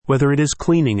Whether it is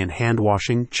cleaning and hand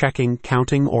washing, checking,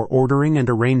 counting, or ordering and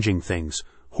arranging things,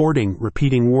 hoarding,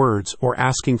 repeating words, or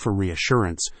asking for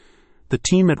reassurance, the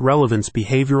team at Relevance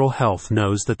Behavioral Health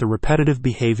knows that the repetitive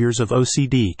behaviors of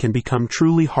OCD can become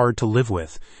truly hard to live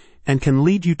with and can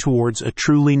lead you towards a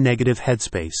truly negative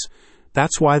headspace.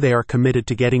 That's why they are committed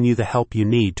to getting you the help you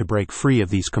need to break free of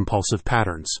these compulsive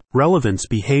patterns. Relevance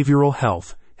Behavioral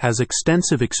Health has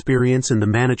extensive experience in the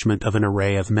management of an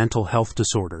array of mental health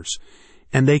disorders,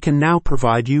 and they can now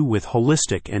provide you with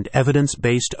holistic and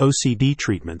evidence-based OCD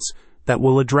treatments that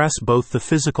will address both the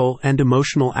physical and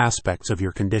emotional aspects of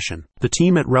your condition. The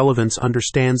team at Relevance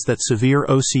understands that severe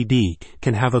OCD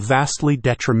can have a vastly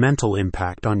detrimental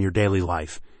impact on your daily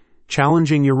life,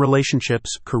 challenging your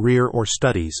relationships, career or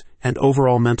studies, and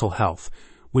overall mental health,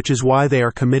 which is why they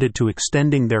are committed to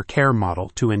extending their care model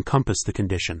to encompass the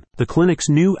condition. The clinic's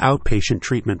new outpatient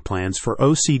treatment plans for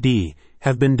OCD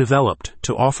have been developed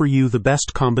to offer you the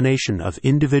best combination of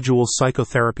individual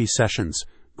psychotherapy sessions,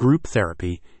 group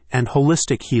therapy, and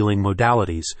holistic healing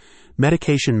modalities.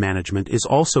 Medication management is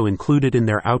also included in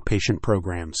their outpatient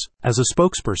programs. As a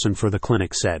spokesperson for the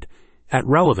clinic said, "At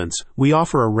Relevance, we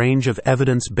offer a range of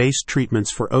evidence-based treatments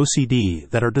for OCD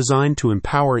that are designed to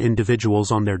empower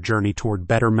individuals on their journey toward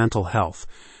better mental health.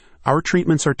 Our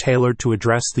treatments are tailored to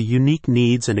address the unique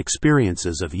needs and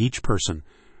experiences of each person,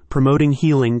 promoting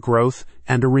healing, growth,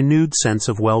 and a renewed sense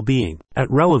of well-being."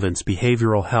 At Relevance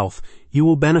Behavioral Health, you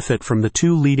will benefit from the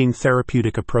two leading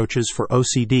therapeutic approaches for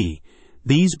OCD,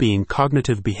 these being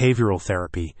cognitive behavioral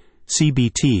therapy,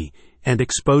 CBT, and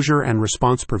exposure and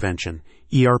response prevention,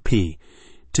 ERP.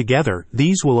 Together,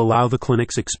 these will allow the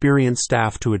clinic's experienced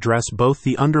staff to address both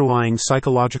the underlying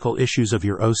psychological issues of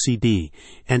your OCD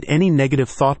and any negative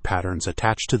thought patterns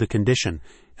attached to the condition,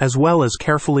 as well as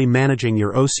carefully managing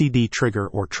your OCD trigger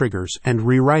or triggers and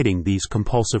rewriting these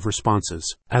compulsive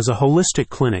responses. As a holistic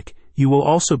clinic, you will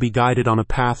also be guided on a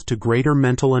path to greater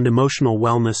mental and emotional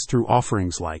wellness through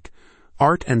offerings like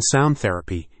art and sound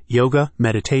therapy, yoga,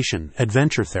 meditation,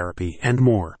 adventure therapy, and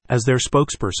more. As their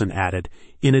spokesperson added,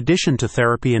 in addition to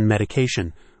therapy and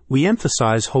medication, we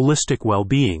emphasize holistic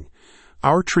well-being.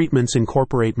 Our treatments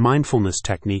incorporate mindfulness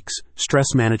techniques,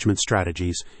 stress management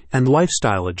strategies, and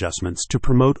lifestyle adjustments to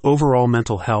promote overall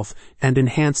mental health and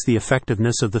enhance the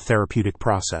effectiveness of the therapeutic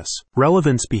process.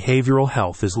 Relevance Behavioral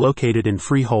Health is located in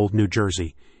Freehold, New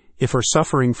Jersey. If you're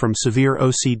suffering from severe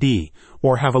OCD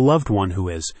or have a loved one who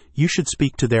is, you should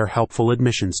speak to their helpful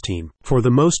admissions team. For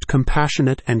the most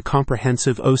compassionate and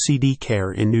comprehensive OCD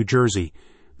care in New Jersey,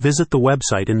 visit the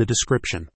website in the description.